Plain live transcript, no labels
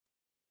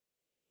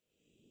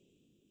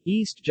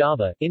East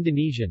Java,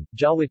 Indonesian,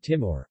 Jawa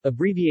Timur,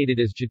 abbreviated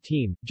as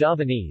Jatim,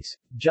 Javanese,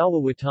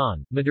 Jawa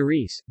Wetan,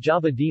 Madurese,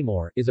 Java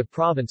Timur, is a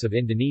province of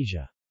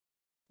Indonesia.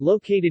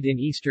 Located in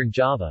eastern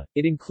Java,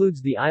 it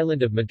includes the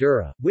island of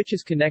Madura, which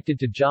is connected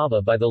to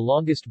Java by the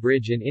longest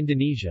bridge in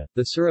Indonesia,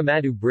 the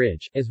Suramadu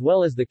Bridge, as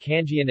well as the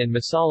Kangean and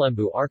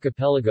Masalembu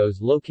archipelagos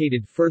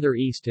located further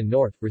east and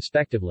north,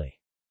 respectively.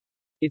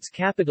 Its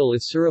capital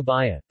is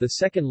Surabaya, the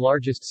second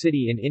largest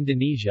city in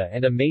Indonesia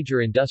and a major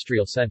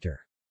industrial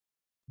center.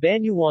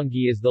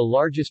 Banyuwangi is the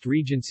largest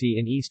regency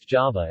in East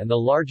Java and the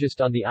largest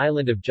on the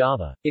island of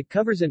Java. It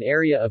covers an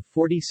area of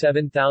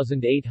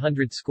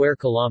 47,800 square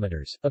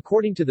kilometers.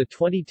 According to the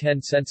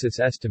 2010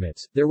 census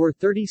estimates, there were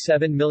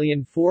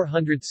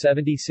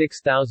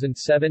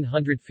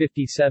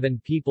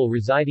 37,476,757 people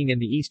residing in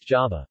the East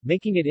Java,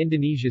 making it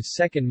Indonesia's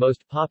second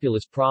most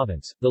populous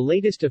province. The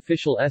latest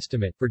official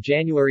estimate for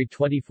January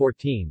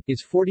 2014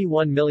 is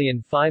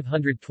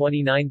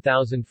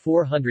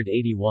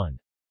 41,529,481.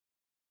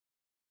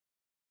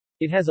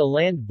 It has a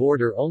land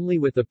border only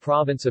with the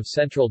province of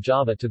Central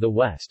Java to the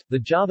west. The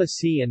Java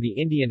Sea and the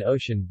Indian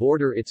Ocean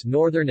border its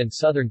northern and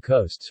southern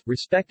coasts,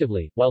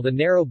 respectively, while the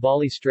narrow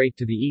Bali Strait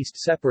to the east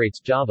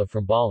separates Java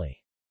from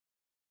Bali.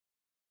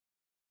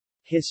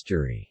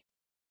 History.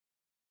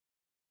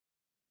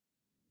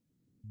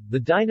 The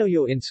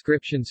Dinoyo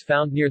inscriptions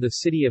found near the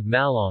city of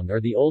Malong are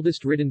the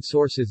oldest written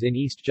sources in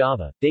East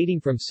Java,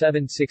 dating from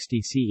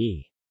 760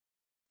 CE.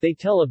 They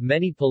tell of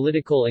many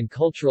political and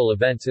cultural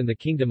events in the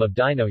kingdom of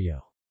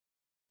Dinoyo.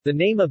 The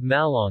name of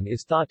Malong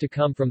is thought to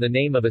come from the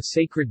name of a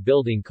sacred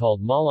building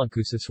called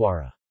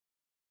Malangkusaswara.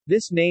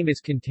 This name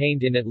is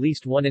contained in at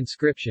least one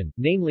inscription,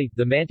 namely,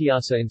 the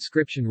Mantiasa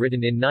inscription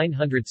written in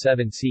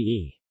 907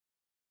 CE.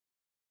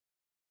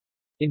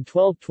 In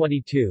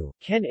 1222,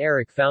 Ken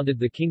Arok founded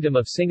the kingdom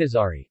of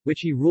Singhasari, which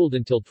he ruled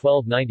until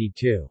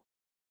 1292.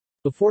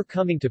 Before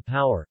coming to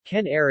power,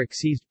 Ken Arok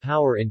seized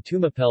power in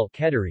Tumapel,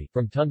 Kediri,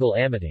 from Tunggal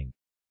Amating.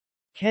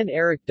 Ken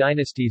Arok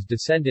dynasty's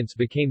descendants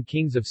became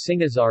kings of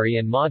Singhasari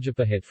and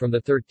Majapahit from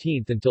the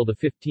 13th until the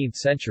 15th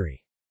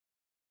century.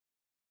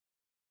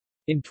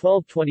 In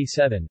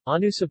 1227,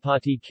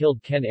 Anusapati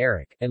killed Ken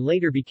Arok, and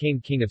later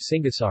became king of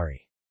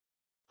Singhasari.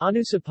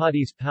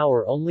 Anusapati's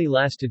power only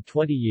lasted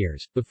 20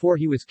 years, before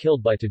he was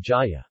killed by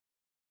Tejaya.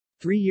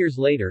 3 years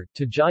later,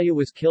 Tejaya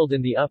was killed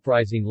in the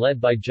uprising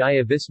led by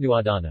Jaya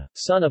Visnuadana,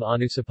 son of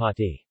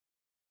Anusapati.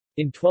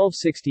 In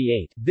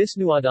 1268,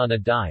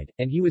 Visnuadana died,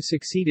 and he was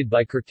succeeded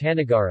by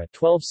Kertanegara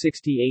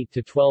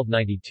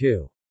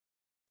 1268-1292.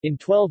 In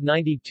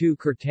 1292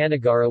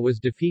 Kertanegara was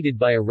defeated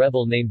by a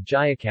rebel named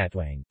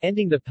Jayakatwang,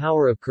 ending the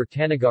power of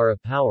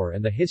Kertanegara power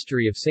and the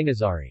history of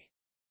Singhasari.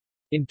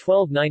 In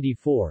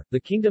 1294, the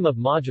kingdom of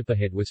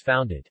Majapahit was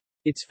founded.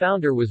 Its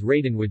founder was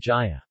Raden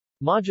Wijaya.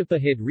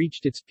 Majapahit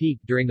reached its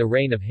peak during the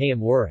reign of Hayam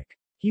Wuruk.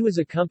 He was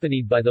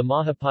accompanied by the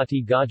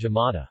Mahapati Gajah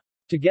Mada.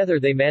 Together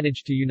they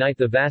managed to unite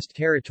the vast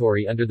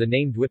territory under the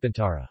name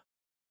Dwipantara.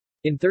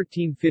 In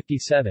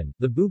 1357,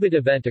 the Bubit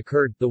event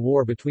occurred, the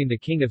war between the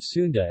king of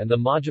Sunda and the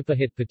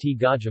Majapahit Pati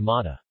Gajah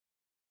Mada.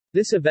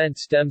 This event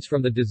stems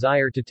from the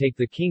desire to take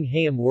the King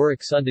Hayam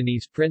Wuruk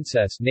Sundanese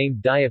princess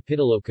named Daya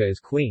Pitaloka as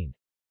queen.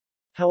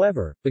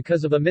 However,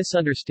 because of a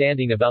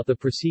misunderstanding about the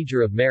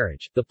procedure of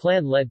marriage, the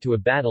plan led to a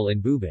battle in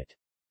Bubit.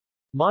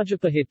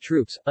 Majapahit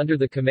troops, under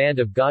the command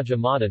of Gajah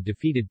Mada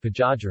defeated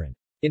Pajajaran.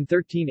 In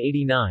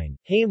 1389,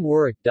 Hayam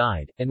Wuruk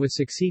died, and was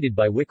succeeded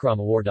by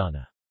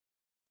Wikramawardhana.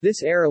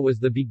 This era was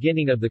the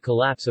beginning of the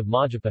collapse of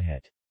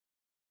Majapahit.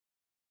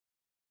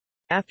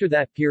 After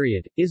that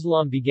period,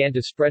 Islam began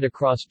to spread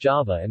across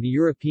Java and the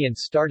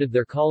Europeans started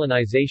their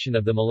colonization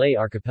of the Malay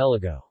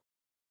archipelago.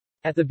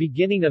 At the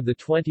beginning of the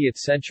 20th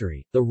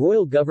century, the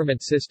royal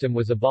government system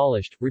was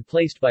abolished,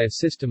 replaced by a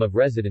system of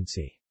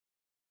residency.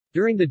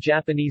 During the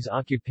Japanese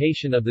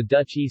occupation of the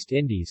Dutch East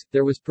Indies,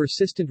 there was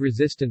persistent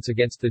resistance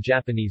against the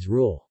Japanese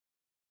rule.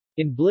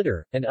 In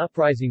Blitar, an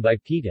uprising by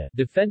Pita,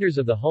 defenders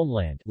of the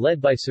homeland, led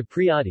by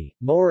Supriyadi,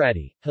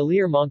 Moaradi,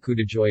 Hilir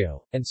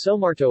Mangkudajoyo, and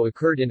Soemarto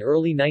occurred in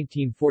early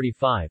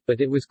 1945, but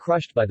it was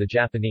crushed by the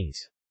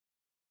Japanese.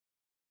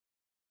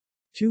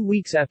 2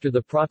 weeks after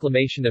the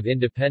proclamation of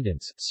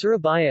independence,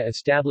 Surabaya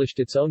established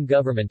its own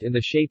government in the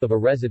shape of a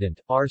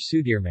resident, R.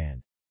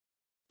 Sudirman.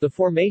 The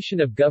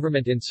formation of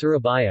government in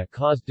Surabaya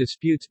caused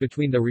disputes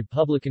between the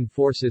Republican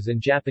forces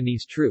and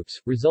Japanese troops,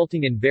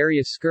 resulting in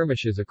various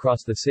skirmishes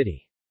across the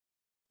city.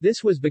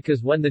 This was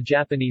because when the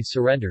Japanese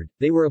surrendered,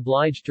 they were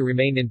obliged to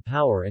remain in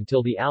power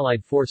until the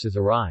Allied forces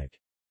arrived.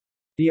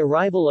 The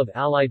arrival of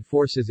Allied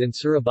forces in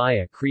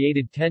Surabaya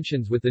created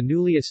tensions with the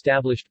newly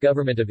established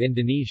government of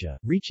Indonesia,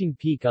 reaching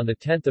peak on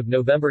 10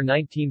 November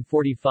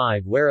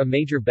 1945 where a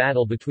major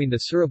battle between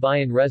the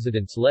Surabayan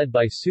residents led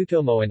by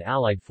Sutomo and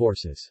Allied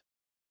forces.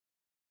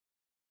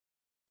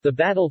 The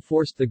battle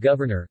forced the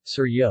governor,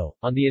 Suryo,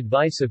 on the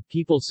advice of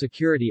People's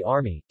Security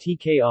Army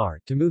 (TKR),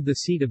 to move the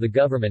seat of the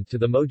government to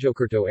the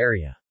Mojokerto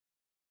area.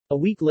 A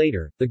week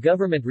later, the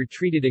government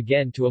retreated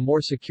again to a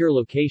more secure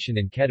location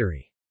in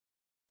Kediri.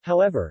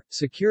 However,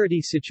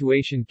 security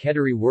situation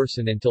Kedari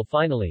worsened until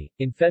finally,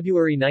 in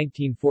February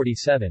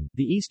 1947,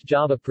 the East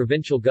Java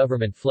provincial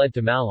government fled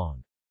to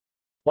Malong.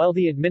 While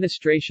the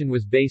administration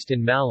was based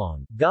in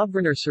Malong,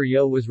 Governor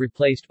Suryo was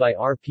replaced by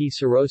R.P.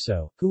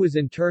 Siroso, who was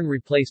in turn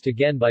replaced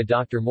again by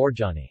Dr.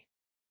 Morjani.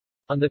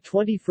 On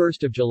 21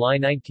 July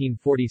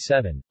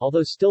 1947,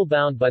 although still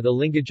bound by the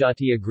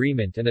Lingajati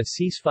Agreement and a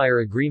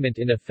ceasefire agreement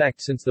in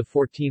effect since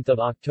 14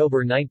 October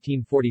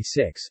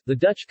 1946, the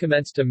Dutch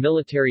commenced a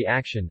military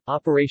action,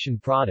 Operation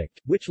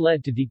Product, which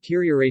led to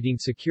deteriorating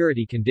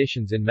security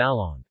conditions in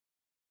Malong.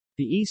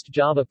 The East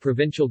Java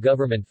provincial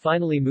government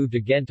finally moved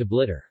again to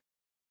Blitar.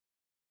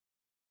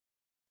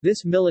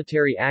 This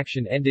military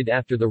action ended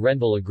after the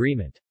Renville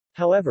Agreement.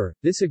 However,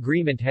 this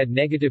agreement had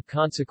negative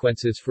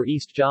consequences for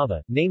East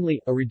Java,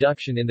 namely, a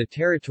reduction in the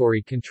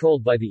territory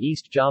controlled by the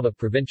East Java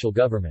provincial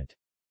government.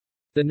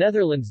 The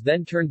Netherlands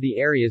then turned the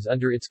areas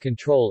under its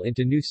control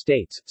into new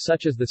states,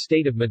 such as the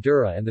state of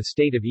Madura and the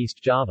state of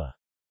East Java.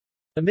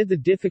 Amid the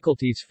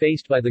difficulties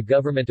faced by the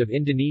government of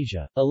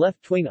Indonesia, a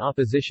left-wing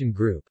opposition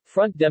group,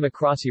 Front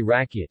Demokrasi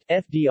Rakyat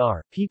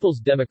 (FDR),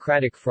 People's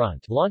Democratic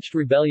Front, launched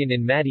rebellion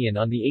in Madiun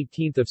on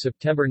 18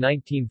 September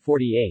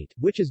 1948,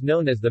 which is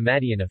known as the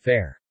Madiun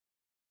Affair.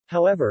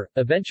 However,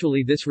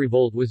 eventually this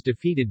revolt was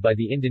defeated by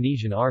the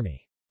Indonesian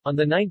army. On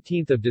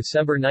 19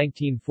 December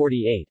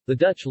 1948, the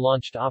Dutch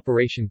launched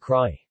Operation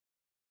Krooi.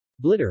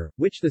 Blitar,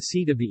 which the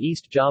seat of the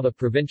East Java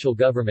provincial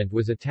government,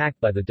 was attacked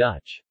by the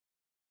Dutch.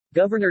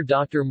 Governor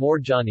Dr.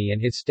 Morjani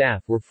and his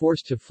staff were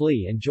forced to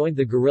flee and joined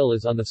the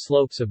guerrillas on the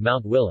slopes of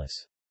Mount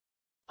Willis.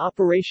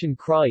 Operation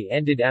Krooi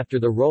ended after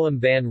the Roam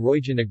van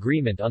Rooijen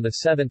Agreement on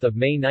 7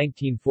 May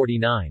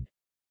 1949.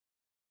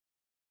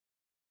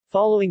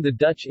 Following the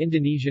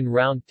Dutch-Indonesian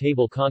Round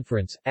Table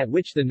Conference, at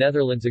which the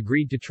Netherlands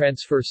agreed to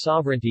transfer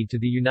sovereignty to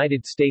the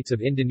United States of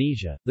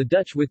Indonesia, the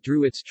Dutch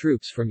withdrew its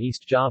troops from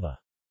East Java.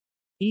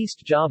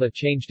 East Java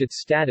changed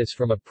its status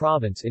from a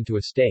province into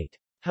a state.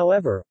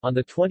 However, on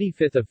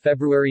 25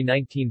 February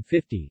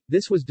 1950,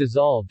 this was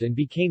dissolved and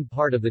became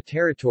part of the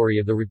territory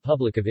of the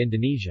Republic of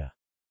Indonesia.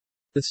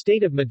 The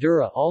state of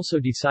Madura also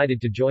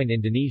decided to join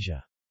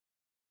Indonesia.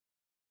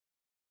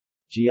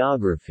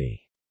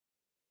 Geography.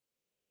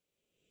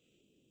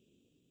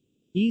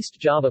 East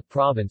Java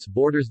Province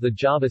borders the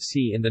Java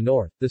Sea in the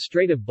north, the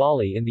Strait of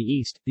Bali in the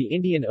east, the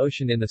Indian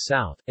Ocean in the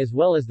south, as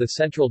well as the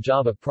Central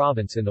Java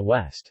Province in the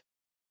west.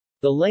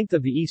 The length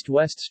of the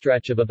east-west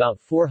stretch of about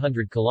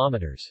 400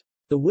 kilometers.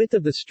 The width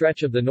of the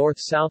stretch of the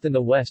north-south in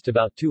the west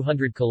about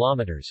 200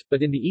 kilometers,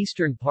 but in the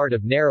eastern part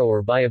of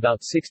narrower by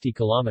about 60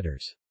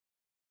 kilometers.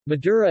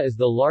 Madura is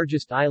the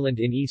largest island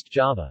in East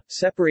Java,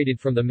 separated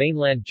from the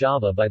mainland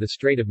Java by the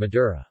Strait of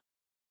Madura.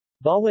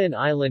 Bawain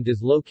Island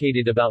is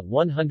located about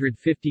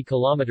 150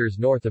 kilometers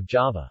north of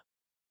Java.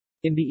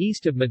 In the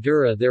east of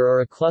Madura there are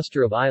a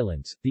cluster of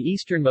islands, the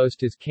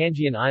easternmost is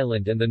Kanjian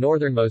Island and the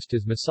northernmost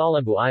is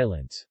Masalembu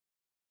Islands.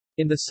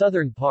 In the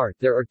southern part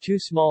there are two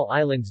small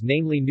islands,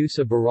 namely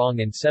Nusa Barong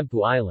and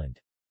Sempu Island.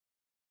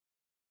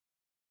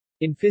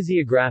 In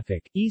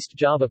physiographic, East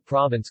Java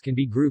Province can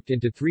be grouped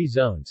into three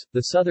zones,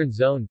 the southern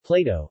zone,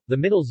 Plateau, the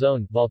middle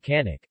zone,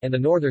 Volcanic, and the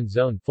northern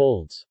zone,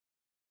 Folds.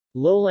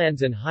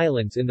 Lowlands and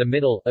highlands in the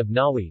middle, of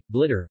Nawi,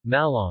 Blitar,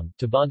 Malong,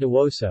 to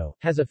Bondowoso,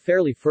 has a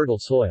fairly fertile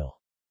soil.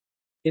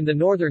 In the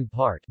northern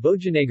part,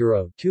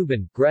 Bojonegoro,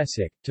 Tuban,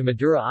 Gresik, to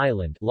Madura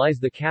Island, lies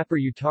the Kapur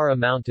Utara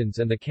Mountains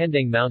and the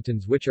Kendeng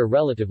Mountains, which are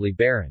relatively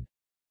barren.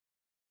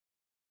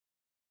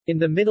 In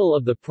the middle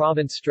of the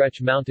province stretch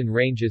mountain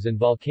ranges and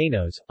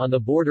volcanoes. On the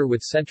border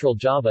with central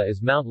Java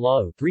is Mount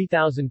Lau,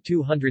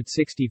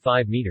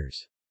 3,265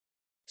 meters.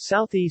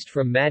 Southeast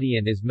from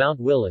Madiun is Mount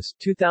Willis,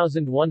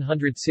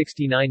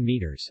 2,169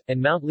 meters,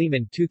 and Mount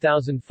Liman,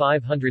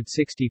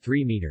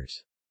 2,563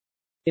 meters.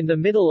 In the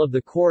middle of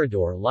the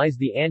corridor lies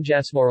the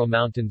Anjasmaro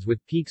Mountains with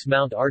peaks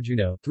Mount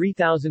Arjuno,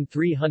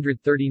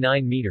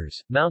 3,339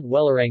 meters, Mount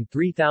Welarang,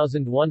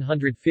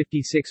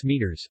 3,156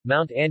 meters,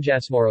 Mount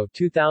Anjasmaro,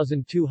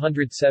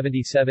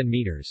 2,277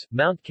 meters,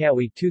 Mount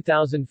Kawi,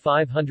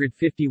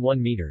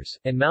 2,551 meters,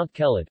 and Mount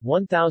Kelad,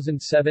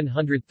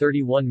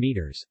 1,731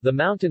 meters. The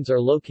mountains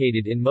are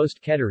located in most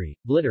Kedari,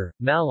 Blitar,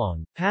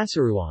 Malong,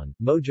 Pasuruan,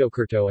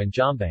 Mojokerto and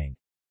Jombang.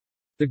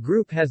 The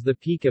group has the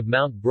peak of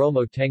Mount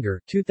Bromo Tengger,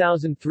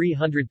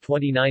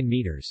 2,329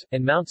 meters,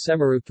 and Mount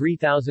Semeru,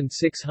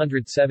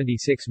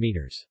 3,676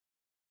 meters.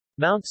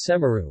 Mount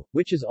Semeru,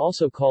 which is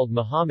also called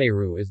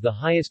Mahameru, is the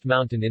highest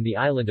mountain in the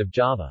island of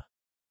Java.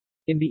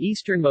 In the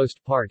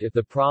easternmost part of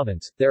the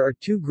province, there are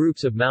two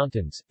groups of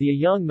mountains, the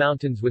Ayong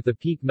Mountains with the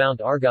peak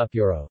Mount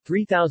Argapuro,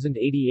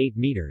 3,088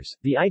 meters,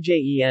 the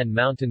Ijen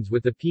Mountains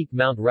with the peak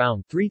Mount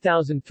Raum,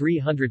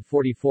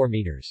 3,344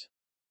 meters.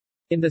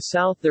 In the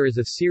south there is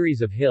a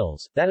series of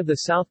hills, that of the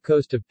south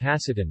coast of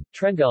Pacitan,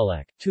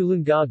 Trenggalek,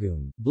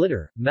 Tulungagung,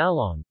 Blitar,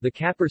 Malong. The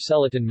Kapur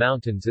Selatan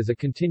Mountains is a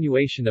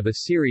continuation of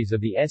a series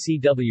of the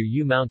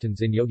Sewu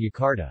Mountains in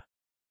Yogyakarta.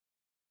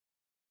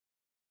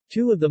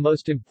 Two of the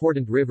most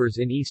important rivers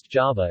in East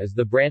Java is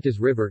the Brantas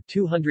River,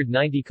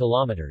 290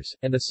 kilometers,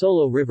 and the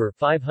Solo River,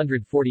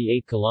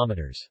 548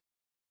 kilometers.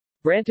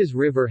 Brantas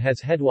River has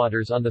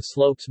headwaters on the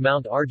slopes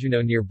Mount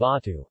Arjuno near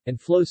Batu,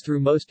 and flows through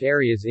most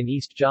areas in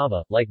East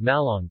Java, like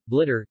Malang,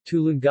 Blitar,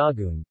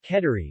 Tulungagung,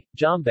 Kediri,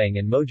 Jombang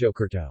and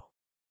Mojokerto.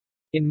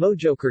 In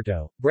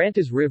Mojokerto,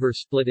 Brantas River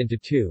split into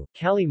two,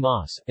 Kali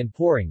Mas, and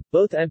Poring,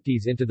 both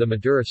empties into the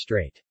Madura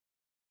Strait.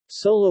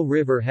 Solo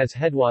River has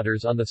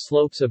headwaters on the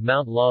slopes of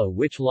Mount Lau,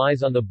 which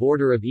lies on the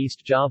border of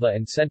East Java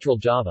and Central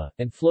Java,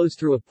 and flows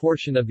through a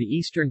portion of the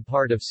eastern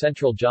part of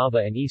Central Java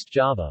and East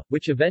Java,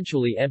 which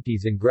eventually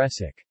empties in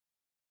Gresik.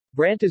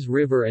 Brantas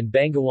River and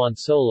Bangawan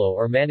Solo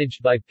are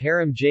managed by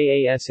Param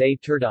Jasa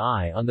Tirta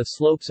I on the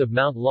slopes of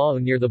Mount Lau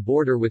near the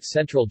border with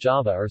Central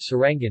Java or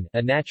Serangan,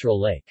 a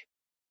natural lake.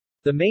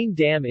 The main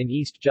dam in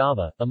East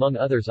Java, among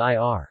others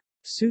Ir.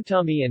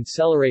 Sutami and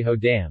Celerejo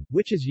Dam,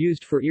 which is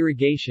used for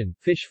irrigation,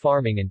 fish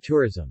farming and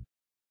tourism.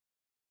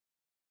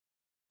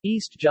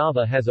 East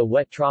Java has a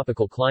wet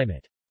tropical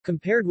climate.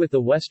 Compared with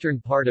the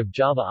western part of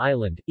Java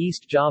Island,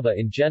 East Java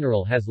in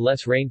general has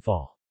less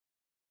rainfall.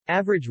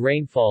 Average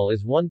rainfall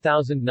is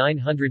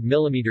 1,900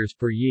 mm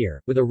per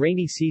year, with a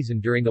rainy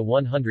season during the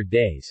 100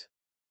 days.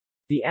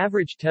 The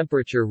average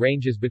temperature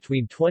ranges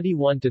between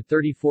 21 to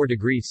 34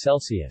 degrees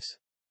Celsius.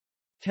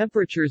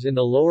 Temperatures in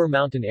the lower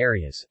mountain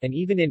areas, and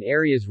even in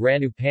areas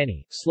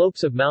Ranupani,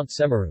 slopes of Mount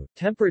Semeru,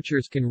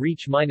 temperatures can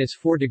reach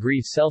 -4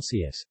 degrees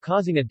Celsius,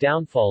 causing a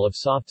downfall of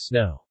soft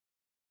snow.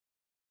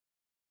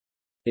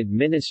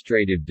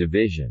 Administrative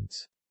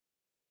divisions.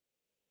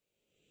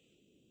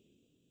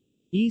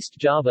 East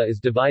Java is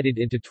divided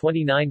into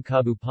 29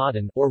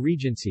 kabupaten, or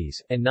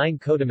regencies, and 9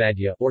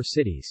 kotamadya, or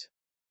cities.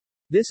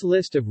 This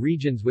list of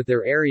regions with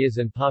their areas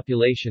and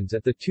populations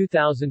at the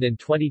 2000 and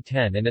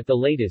 2010 and at the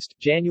latest,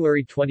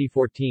 January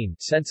 2014,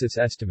 census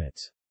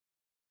estimates.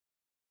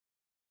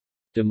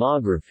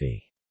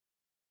 Demography.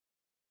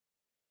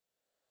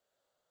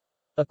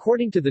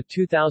 According to the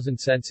 2000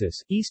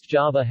 census, East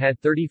Java had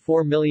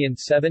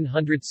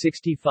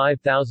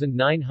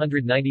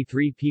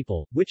 34,765,993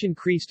 people, which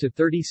increased to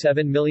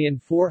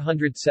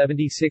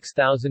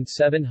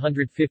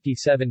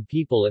 37,476,757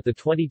 people at the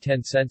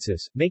 2010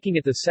 census, making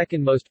it the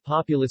second most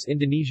populous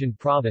Indonesian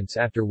province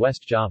after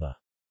West Java.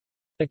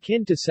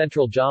 Akin to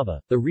Central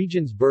Java, the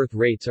region's birth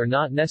rates are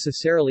not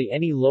necessarily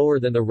any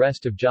lower than the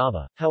rest of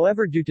Java,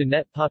 however due to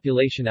net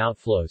population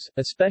outflows,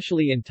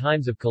 especially in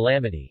times of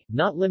calamity,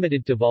 not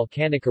limited to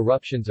volcanic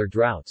eruptions or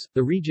droughts,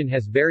 the region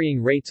has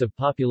varying rates of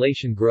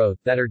population growth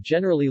that are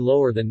generally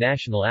lower than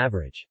national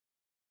average.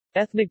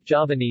 Ethnic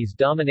Javanese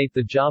dominate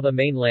the Java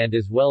mainland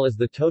as well as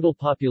the total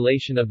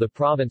population of the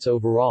province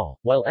overall,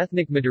 while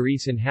ethnic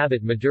Madurese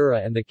inhabit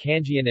Madura and the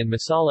Kangean and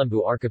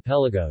Masalembu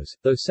archipelagos,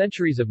 though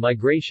centuries of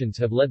migrations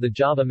have led the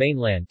Java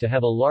mainland to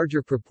have a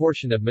larger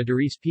proportion of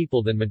Madurese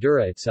people than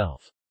Madura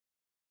itself.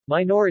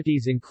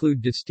 Minorities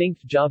include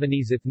distinct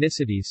Javanese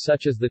ethnicities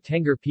such as the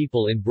Tengger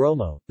people in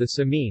Bromo, the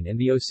Samin and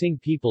the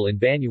Osing people in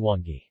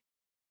Banyuwangi.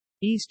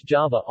 East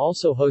Java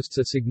also hosts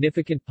a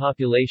significant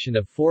population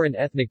of foreign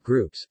ethnic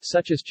groups,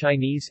 such as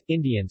Chinese,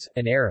 Indians,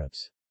 and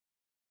Arabs.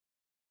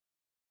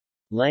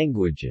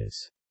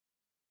 Languages.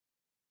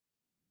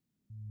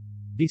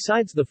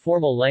 Besides the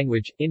formal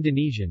language,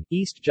 Indonesian,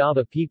 East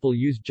Java people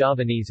use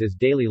Javanese as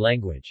daily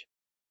language.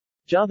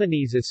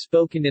 Javanese is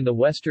spoken in the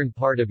western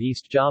part of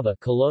East Java,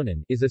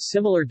 Kolonan, is a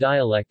similar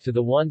dialect to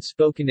the one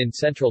spoken in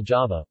Central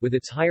Java, with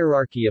its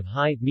hierarchy of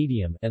high,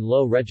 medium, and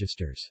low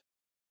registers.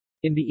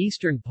 In the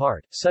eastern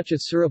part, such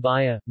as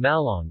Surabaya,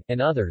 Malang, and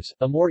others,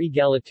 a more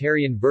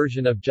egalitarian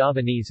version of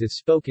Javanese is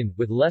spoken,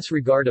 with less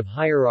regard of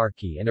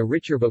hierarchy and a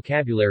richer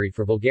vocabulary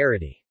for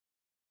vulgarity.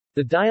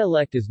 The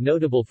dialect is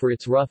notable for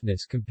its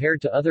roughness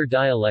compared to other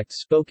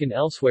dialects spoken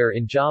elsewhere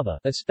in Java,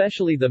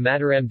 especially the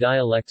Mataram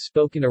dialect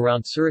spoken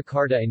around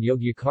Surakarta and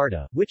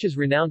Yogyakarta, which is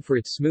renowned for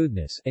its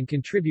smoothness, and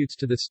contributes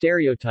to the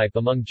stereotype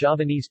among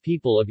Javanese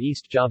people of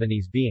East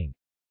Javanese being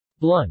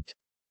blunt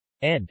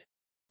and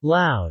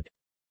loud.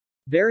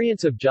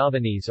 Variants of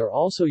Javanese are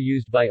also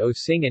used by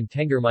Osing and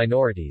Tengger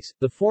minorities,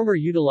 the former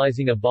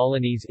utilizing a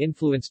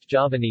Balinese-influenced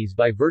Javanese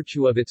by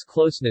virtue of its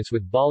closeness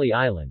with Bali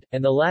Island,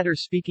 and the latter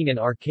speaking an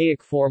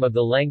archaic form of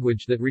the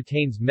language that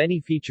retains many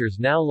features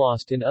now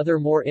lost in other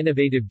more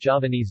innovative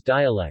Javanese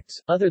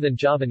dialects. Other than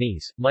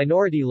Javanese,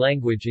 minority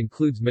language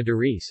includes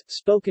Madurese,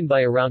 spoken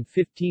by around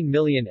 15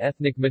 million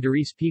ethnic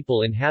Madurese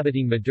people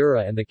inhabiting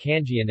Madura and the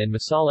Kangean and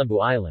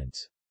Masalembu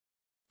Islands.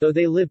 Though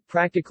they live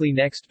practically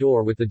next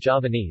door with the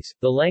Javanese,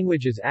 the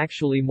language is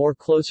actually more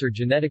closer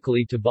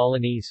genetically to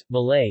Balinese,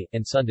 Malay,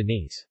 and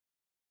Sundanese.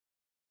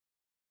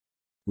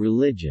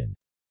 Religion.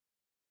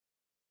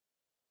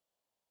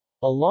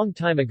 A long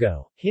time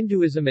ago,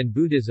 Hinduism and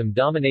Buddhism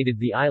dominated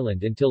the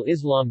island until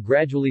Islam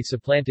gradually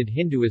supplanted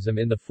Hinduism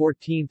in the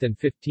 14th and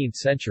 15th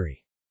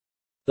century.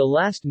 The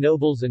last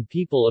nobles and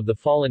people of the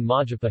fallen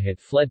Majapahit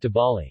fled to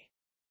Bali.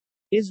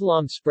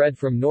 Islam spread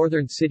from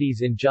northern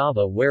cities in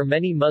Java where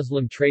many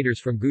Muslim traders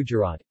from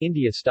Gujarat,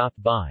 India stopped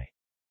by.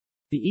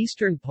 The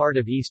eastern part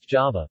of East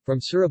Java, from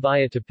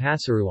Surabaya to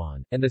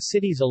Pasuruan, and the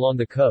cities along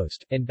the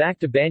coast, and back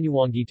to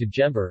Banyuwangi to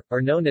Jember,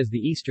 are known as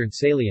the Eastern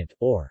Salient,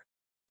 or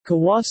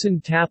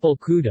Kawasan Tapal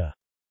Kuda,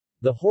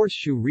 the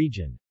Horseshoe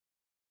region.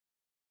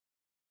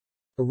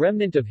 A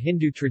remnant of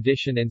Hindu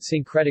tradition and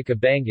syncretic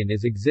Abangan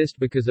is exist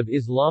because of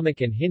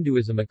Islamic and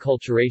Hinduism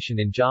acculturation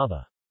in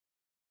Java.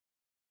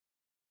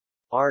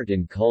 Art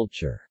and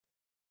culture.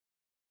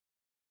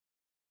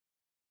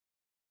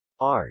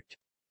 Art.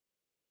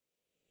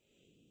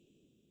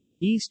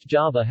 East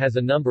Java has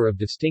a number of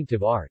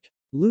distinctive art.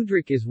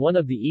 Ludrik is one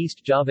of the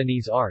East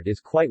Javanese art is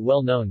quite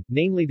well known,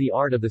 namely the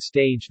art of the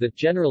stage that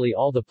generally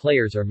all the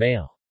players are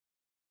male.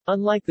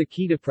 Unlike the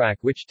Ketoprak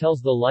which tells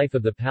the life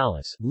of the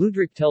palace,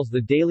 Ludrik tells the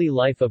daily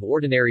life of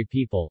ordinary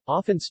people,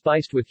 often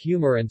spiced with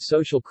humor and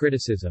social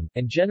criticism,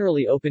 and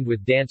generally opened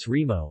with dance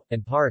remo,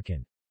 and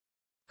parakan.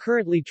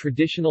 Currently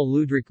traditional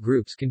Ludrik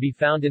groups can be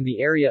found in the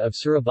area of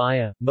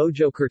Surabaya,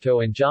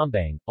 Mojokerto and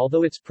Jombang,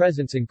 although its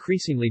presence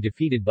increasingly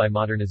defeated by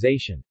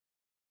modernization.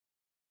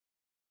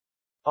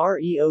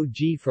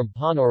 REOG from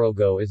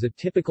Ponorogo is a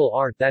typical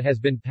art that has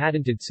been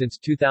patented since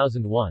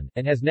 2001,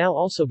 and has now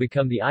also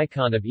become the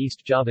icon of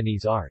East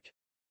Javanese art.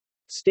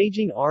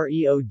 Staging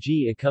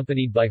REOG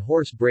accompanied by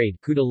horse braid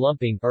kuda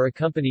lumping are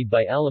accompanied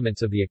by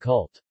elements of the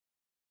occult.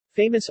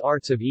 Famous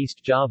arts of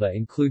East Java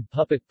include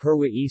puppet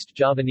Purwa East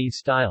Javanese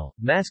style,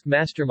 mask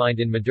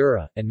mastermind in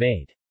Madura, and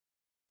maid.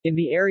 In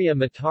the area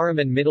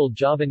Mataraman Middle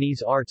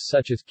Javanese arts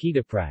such as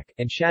Ketoprak,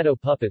 and shadow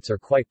puppets are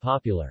quite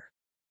popular.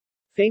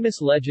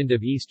 Famous legend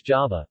of East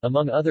Java,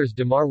 among others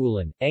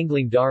Damarwulan,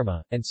 Angling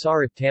Dharma, and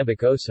Sarip Tambak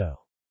Oso.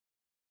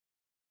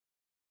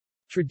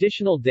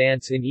 Traditional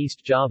dance in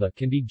East Java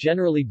can be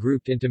generally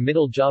grouped into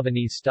Middle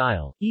Javanese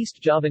style,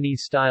 East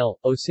Javanese style,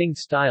 Osing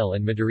style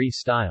and Madurese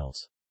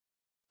styles.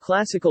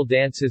 Classical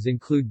dances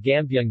include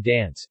Gambyung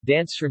dance,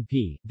 dance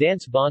Shrimpi,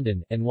 dance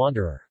Bondan, and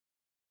Wanderer.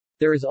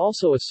 There is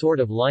also a sort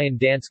of lion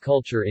dance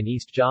culture in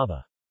East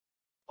Java.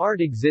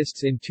 Art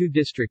exists in two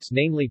districts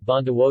namely,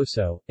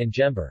 Bondowoso, and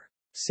Jember.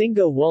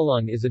 Singo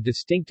Wolong is a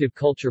distinctive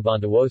culture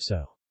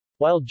Bondowoso.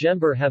 While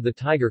Jember have the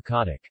Tiger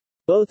Kodak.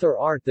 Both are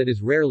art that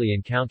is rarely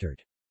encountered.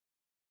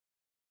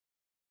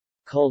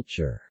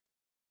 Culture.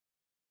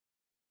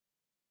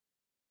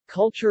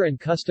 Culture and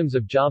customs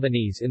of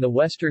Javanese in the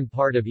western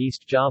part of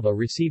East Java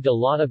received a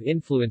lot of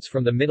influence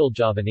from the Middle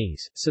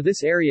Javanese, so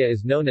this area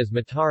is known as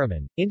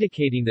Mataraman,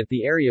 indicating that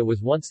the area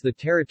was once the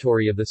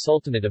territory of the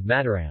Sultanate of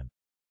Mataram.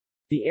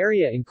 The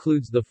area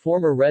includes the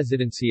former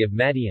residency of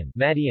Madian,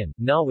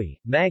 Nawi,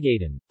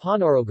 Magadan,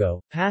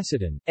 Ponorogo,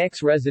 Pasitan,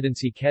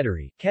 ex-residency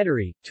Kedari,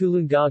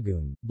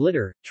 Tulungagung,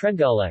 Blitar,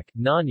 Trenggalek,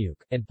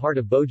 Nanyuk, and part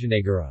of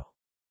Bojonegoro.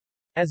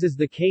 As is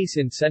the case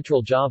in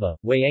Central Java,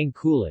 Wayang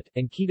Kulit,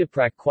 and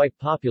Ketoprak quite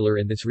popular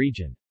in this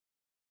region.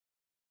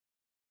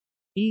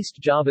 East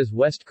Java's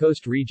west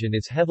coast region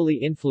is heavily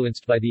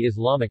influenced by the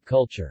Islamic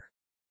culture.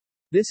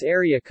 This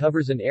area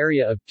covers an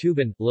area of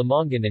Tuban,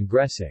 Lamongan and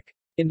Gresik.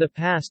 In the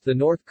past the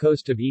north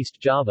coast of East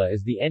Java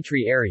is the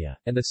entry area,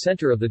 and the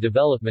center of the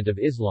development of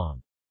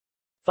Islam.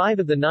 5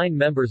 of the 9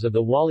 members of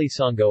the Wali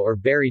Songo are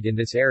buried in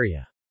this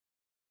area.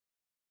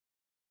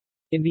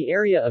 In the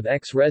area of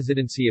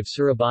ex-residency of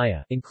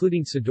Surabaya,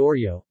 including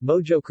Sidoarjo,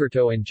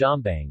 Mojokerto and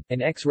Jombang,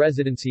 and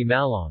ex-residency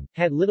Malong,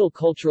 had little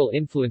cultural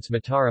influence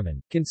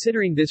Mataraman,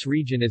 considering this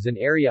region as an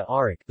area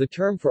Arak, the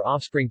term for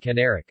offspring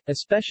Canarik,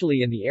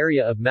 especially in the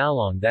area of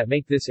Malong that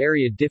make this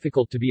area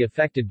difficult to be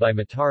affected by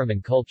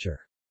Mataraman culture.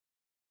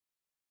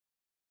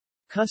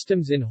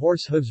 Customs in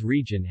Horse Hooves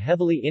region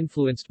heavily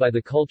influenced by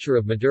the culture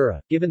of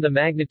Madura, given the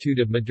magnitude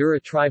of Madura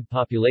tribe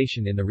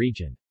population in the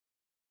region.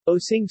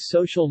 Osing's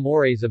social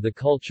mores of the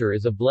culture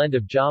is a blend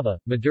of Java,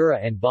 Madura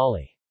and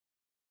Bali.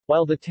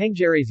 While the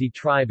Tenggerese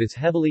tribe is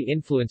heavily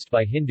influenced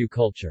by Hindu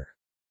culture.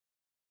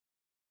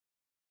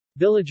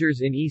 Villagers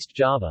in East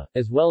Java,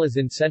 as well as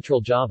in Central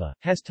Java,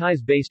 has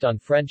ties based on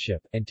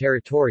friendship, and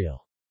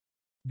territorial.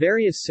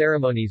 Various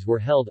ceremonies were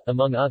held,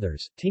 among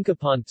others,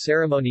 Tingkapan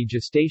ceremony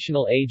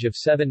gestational age of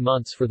 7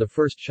 months for the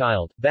first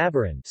child,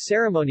 Babaran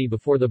ceremony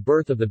before the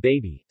birth of the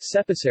baby,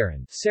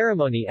 Sepasaran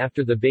ceremony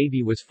after the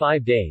baby was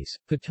 5 days,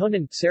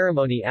 Patonan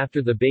ceremony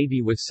after the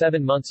baby was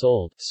 7 months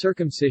old,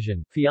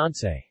 circumcision,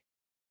 fiancé.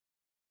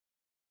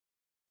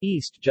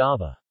 East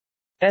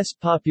Java's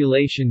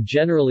population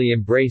generally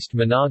embraced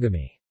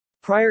monogamy.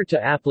 Prior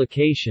to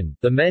application,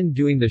 the men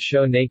doing the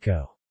show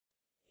Nako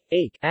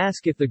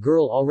ask if the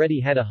girl already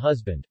had a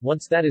husband.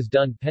 Once that is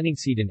done,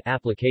 Peningsidan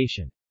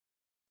application.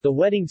 The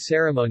wedding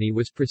ceremony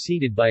was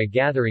preceded by a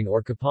gathering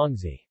or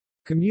kapongzi.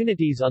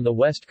 Communities on the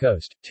west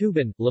coast,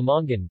 Tuban,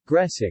 Lamongan,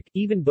 Gresik,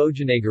 even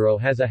Bojonegoro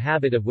has a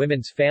habit of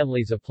women's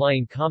families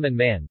applying common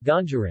man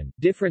ganjaran,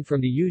 different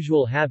from the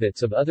usual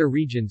habits of other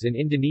regions in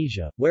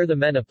Indonesia, where the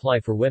men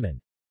apply for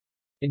women.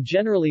 And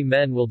generally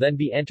men will then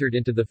be entered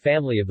into the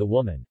family of the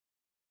woman.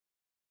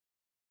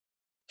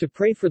 To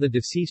pray for the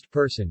deceased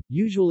person,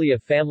 usually a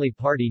family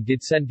party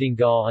did send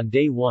Dingga on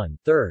day 1,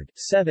 3rd,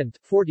 7th,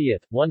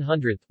 40th,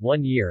 100th,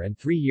 1 year and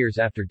 3 years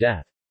after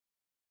death.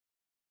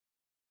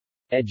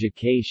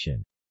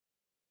 Education.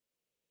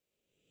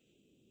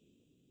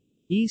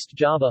 East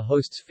Java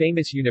hosts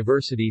famous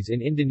universities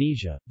in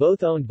Indonesia,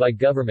 both owned by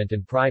government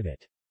and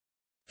private.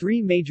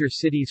 3 major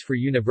cities for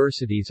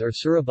universities are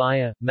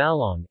Surabaya,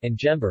 Malong, and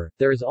Jember.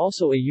 There is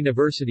also a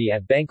university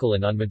at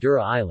Bangkalan on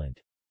Madura Island.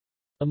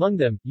 Among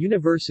them,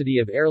 University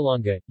of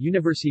Erlangga,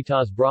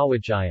 Universitas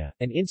Brawijaya,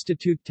 and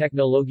Institut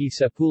Teknologi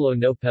 10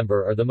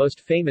 November are the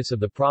most famous of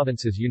the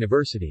province's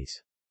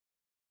universities.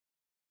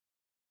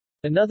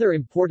 Another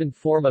important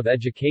form of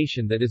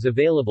education that is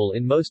available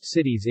in most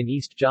cities in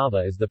East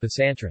Java is the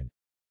pesantren.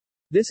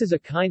 This is a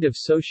kind of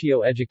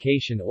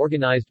socio-education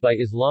organized by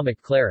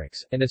Islamic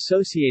clerics, and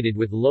associated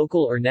with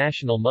local or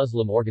national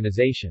Muslim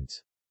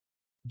organizations.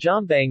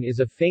 Jombang is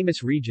a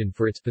famous region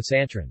for its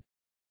pesantren.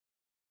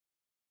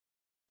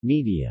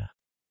 Media.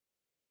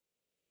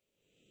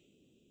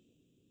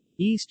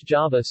 East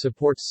Java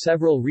supports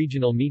several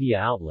regional media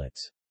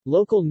outlets.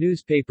 Local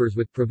newspapers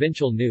with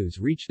provincial news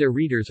reach their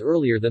readers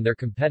earlier than their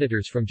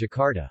competitors from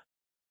Jakarta.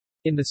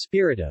 In the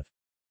spirit of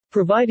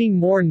providing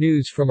more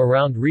news from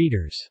around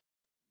readers,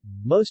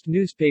 most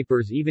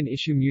newspapers even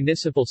issue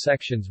municipal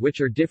sections which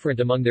are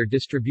different among their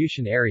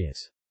distribution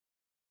areas.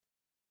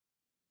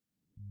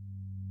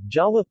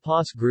 Jawa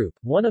Pos Group,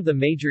 one of the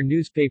major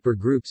newspaper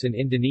groups in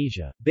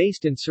Indonesia,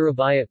 based in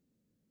Surabaya.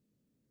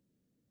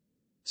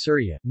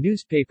 Surya,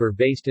 newspaper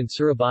based in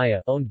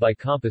Surabaya, owned by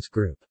Compass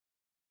Group.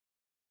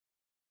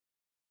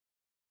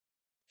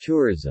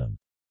 Tourism.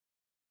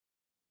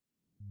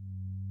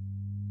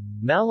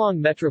 Malang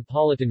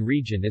Metropolitan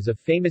Region is a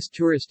famous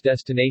tourist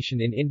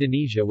destination in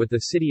Indonesia with the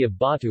city of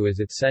Batu as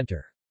its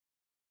center.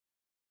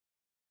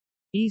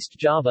 East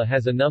Java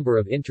has a number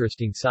of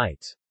interesting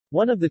sites.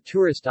 One of the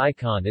tourist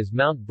icon is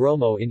Mount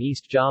Bromo in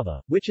East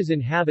Java, which is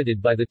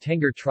inhabited by the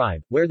Tengger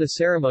tribe, where the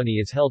ceremony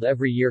is held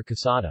every year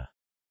Kasada.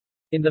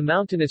 In the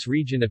mountainous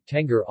region of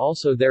Tengger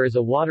also there is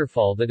a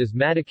waterfall that is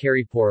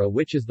Madakaripura,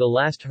 which is the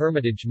last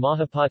hermitage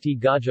Mahapati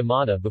Gajah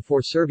Mada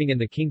before serving in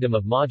the kingdom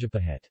of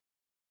Majapahit.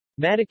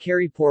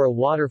 Madakaripura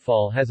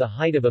waterfall has a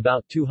height of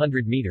about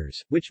 200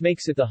 meters, which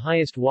makes it the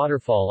highest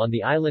waterfall on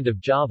the island of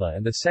Java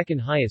and the second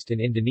highest in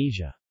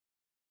Indonesia.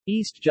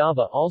 East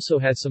Java also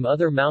has some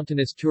other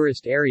mountainous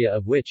tourist area,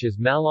 of which is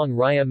Malang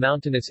Raya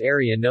mountainous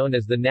area known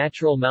as the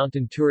Natural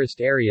Mountain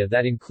Tourist Area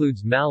that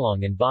includes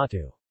Malang and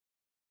Batu.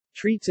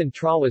 Treats and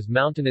Trawas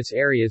mountainous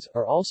areas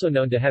are also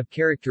known to have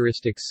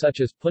characteristics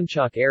such as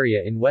Puncak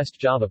area in West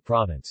Java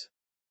province.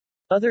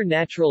 Other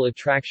natural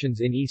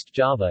attractions in East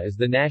Java is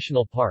the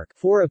National Park,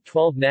 4 of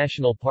 12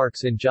 national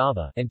parks in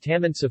Java, and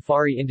Taman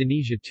Safari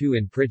Indonesia 2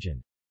 in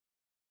Prigen.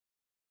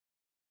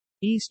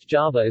 East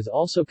Java is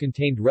also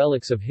contained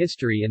relics of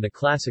history in the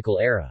classical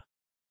era.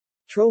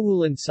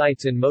 Trowulan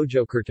sites in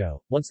Mojokerto,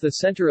 once the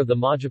center of the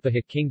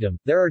Majapahit kingdom,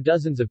 there are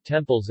dozens of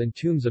temples and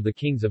tombs of the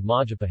kings of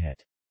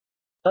Majapahit.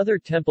 Other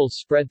temples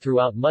spread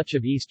throughout much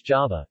of East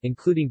Java,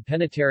 including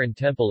Penataran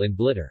Temple in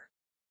Blitar.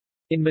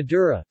 In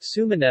Madura,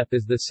 Sumenep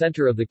is the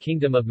center of the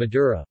Kingdom of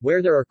Madura,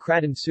 where there are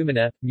Kraton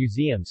Sumenep,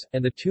 museums,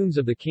 and the tombs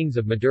of the kings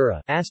of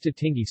Madura, Asta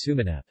Tinggi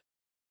Sumenep.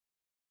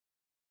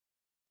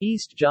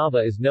 East Java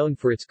is known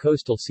for its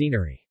coastal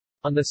scenery.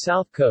 On the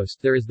south coast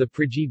there is the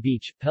Priji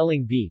Beach,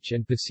 Peling Beach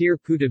and Pasir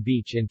Puta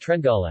Beach in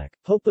Trenggalek,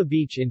 Popa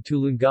Beach in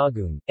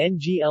Tulungagung,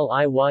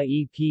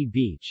 Ngliyep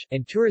Beach,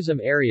 and tourism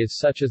areas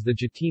such as the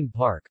Jatim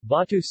Park,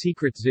 Batu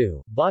Secret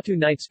Zoo, Batu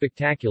Night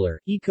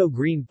Spectacular, Eco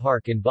Green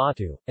Park in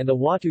Batu, and the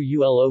Watu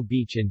Ulo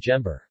Beach in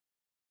Jember.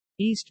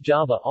 East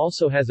Java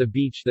also has a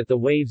beach that the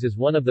waves is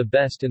one of the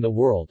best in the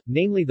world,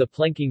 namely the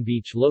Plengking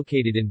Beach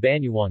located in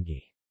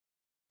Banyuwangi.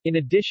 In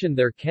addition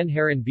there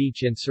Kenharan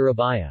Beach in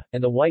Surabaya,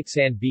 and the White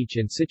Sand Beach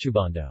in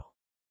Situbondo.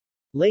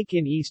 Lake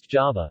in East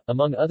Java,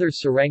 among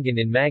others Serangan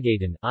in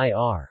Magadan,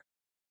 Ir.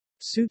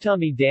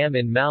 Sutami Dam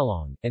in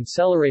Malang, and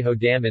Selarejo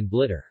Dam in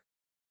Blitar.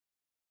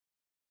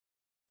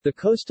 The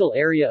coastal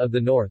area of the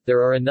north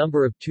there are a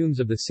number of tombs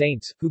of the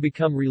saints, who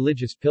become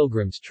religious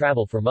pilgrims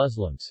travel for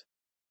Muslims.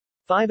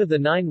 5 of the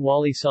 9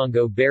 Wali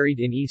Songo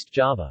buried in East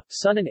Java,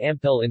 Sunan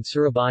Ampel in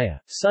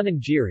Surabaya, Sunan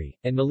Giri,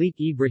 and Malik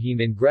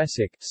Ibrahim in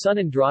Gresik,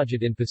 Sunan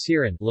Drajat in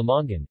Pasiran,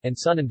 Lamongan, and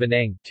Sunan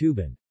Benang,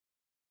 Tuban.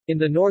 In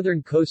the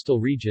northern coastal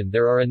region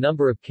there are a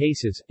number of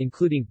cases,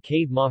 including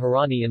Cave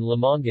Maharani in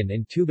Lamongan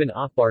and Tuban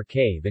Akbar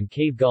Cave and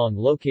Cave Gong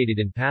located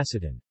in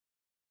Pasadan.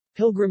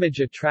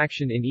 Pilgrimage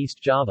attraction in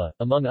East Java,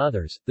 among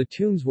others, the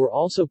tombs were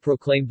also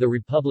proclaimed the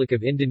Republic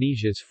of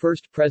Indonesia's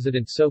first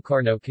President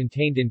Soekarno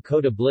contained in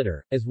Kota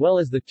Blitar, as well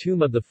as the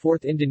tomb of the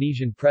fourth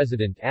Indonesian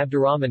President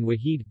Abdurrahman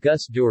Wahid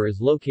Gus Dur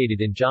is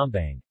located in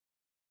Jombang.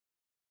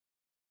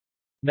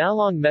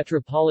 Malang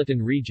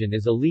Metropolitan Region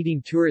is a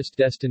leading tourist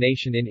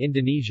destination in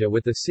Indonesia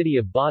with the city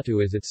of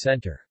Batu as its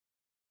center.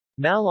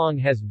 Malang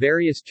has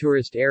various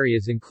tourist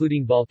areas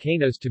including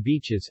volcanoes to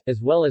beaches,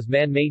 as well as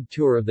man-made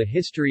tour of the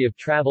history of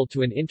travel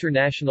to an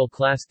international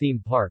class theme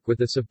park with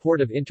the support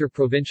of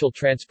interprovincial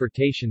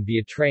transportation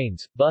via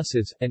trains,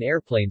 buses, and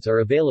airplanes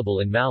are available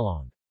in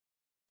Malang.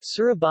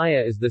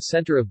 Surabaya is the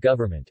center of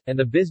government, and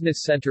the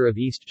business center of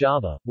East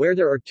Java, where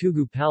there are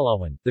Tugu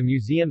Pahlawan, the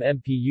Museum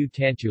Mpu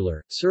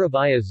Tantular,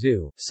 Surabaya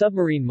Zoo,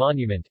 Submarine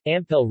Monument,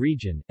 Ampel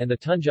region, and the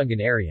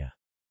Tunjungan area.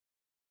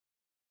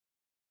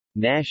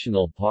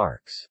 National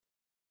parks.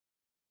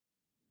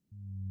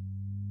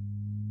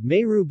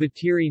 Meru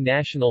Batiri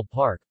National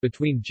Park,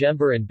 between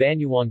Jember and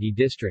Banyuwangi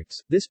districts.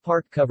 This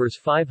park covers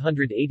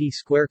 580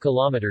 square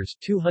kilometers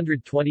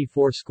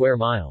 224 square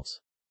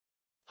miles.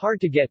 Hard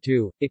to get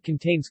to, it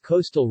contains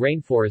coastal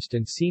rainforest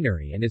and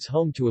scenery and is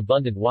home to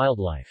abundant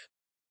wildlife.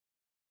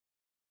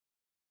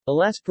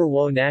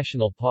 Alaspurwo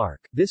National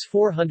Park. This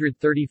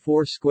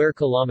 434 square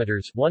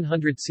kilometers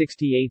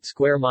 168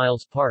 square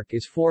miles park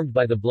is formed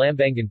by the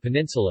Blambangan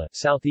Peninsula,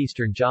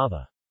 southeastern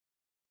Java.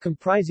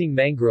 Comprising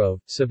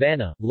mangrove,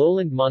 savanna,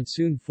 lowland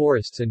monsoon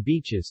forests and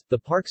beaches, the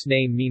park's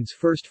name means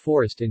first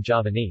forest in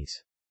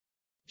Javanese.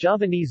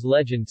 Javanese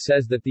legend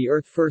says that the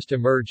earth first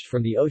emerged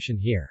from the ocean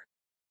here.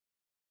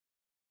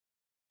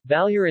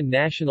 Baluran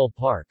National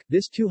Park.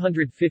 This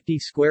 250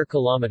 square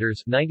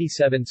kilometers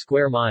 97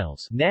 square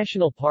miles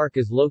national park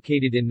is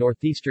located in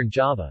northeastern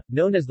Java,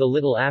 known as the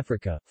Little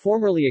Africa.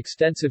 Formerly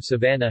extensive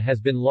savanna has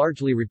been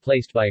largely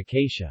replaced by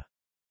acacia.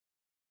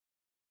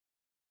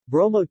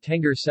 Bromo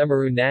Tengger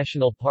Semeru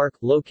National Park,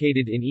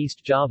 located in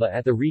East Java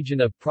at the region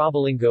of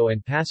Probolinggo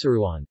and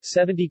Pasuruan,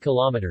 70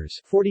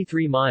 kilometers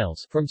 43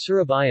 miles from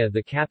Surabaya,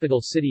 the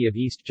capital city of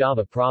East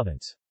Java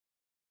province.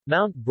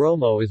 Mount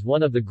Bromo is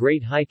one of the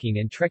great hiking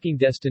and trekking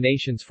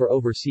destinations for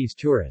overseas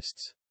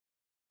tourists.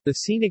 The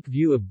scenic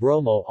view of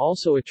Bromo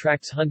also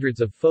attracts hundreds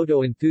of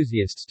photo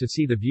enthusiasts to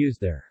see the views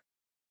there.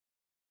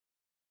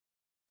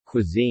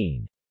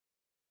 Cuisine.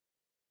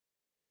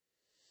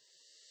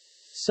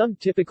 Some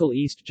typical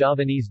East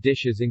Javanese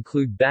dishes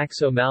include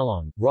bakso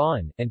malong,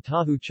 rawan, and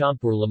tahu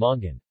campur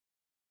lamongan.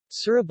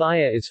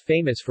 Surabaya is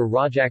famous for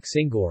rajak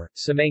singgor,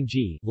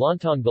 samanggi,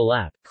 lontong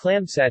balap,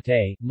 clam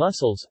satay,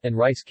 mussels, and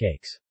rice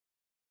cakes.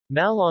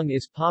 Malong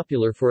is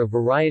popular for a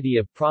variety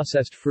of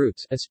processed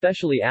fruits,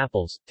 especially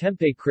apples,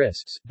 tempeh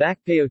crisps,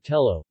 bakpeo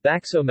telo,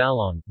 bakso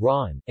malong,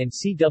 rawan, and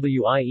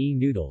cwie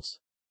noodles.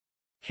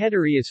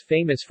 Kediri is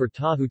famous for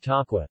tahu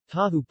takwa,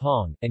 tahu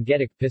pong, and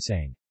getuk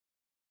pisang.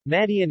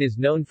 Madian is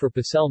known for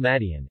pasel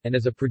Madian, and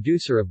as a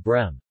producer of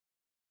brem.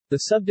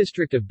 The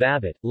subdistrict of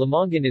Babit,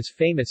 Lamongan is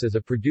famous as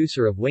a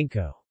producer of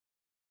winko.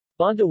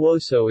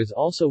 Bondowoso is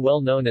also well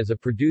known as a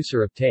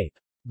producer of tape.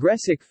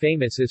 Gresik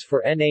famous is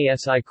for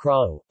nasi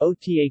krao,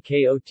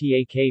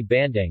 otak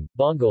bandeng,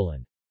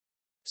 bongolan.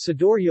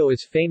 Sidorio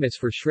is famous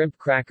for shrimp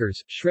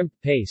crackers, shrimp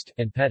paste,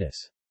 and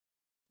petis.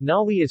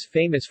 Nawi is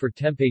famous for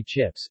tempeh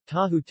chips,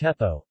 tahu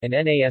tepo, and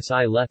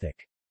nasi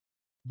lethik.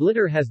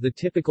 Blitar has the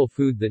typical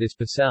food that is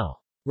pasel.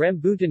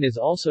 Rambutan is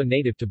also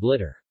native to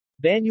Blitar.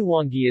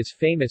 Banyuwangi is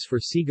famous for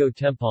sigo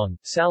tempong,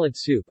 salad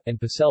soup, and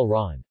pasel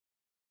rawan.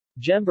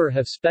 Jember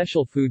have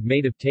special food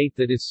made of tape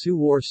that is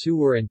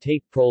suwar and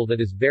tape prol that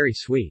is very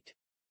sweet.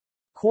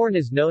 Corn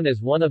is known as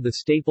one of the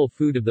staple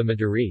food of the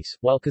Madaris,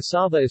 while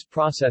cassava is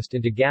processed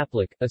into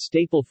gaplak, a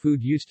staple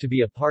food used to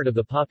be a part of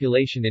the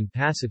population in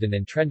Pasitan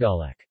and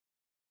Trenggalek.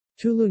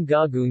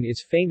 Tulungagung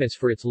is famous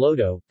for its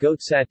lodo, goat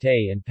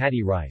satay and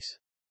paddy rice.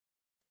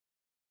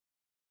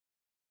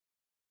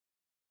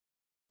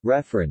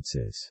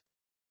 References.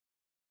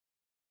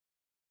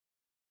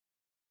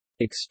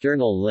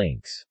 External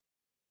links.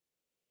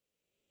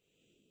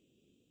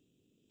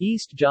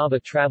 East Java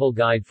Travel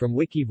Guide from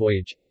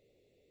Wikivoyage.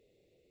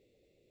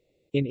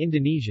 In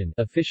Indonesian,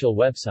 official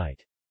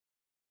website.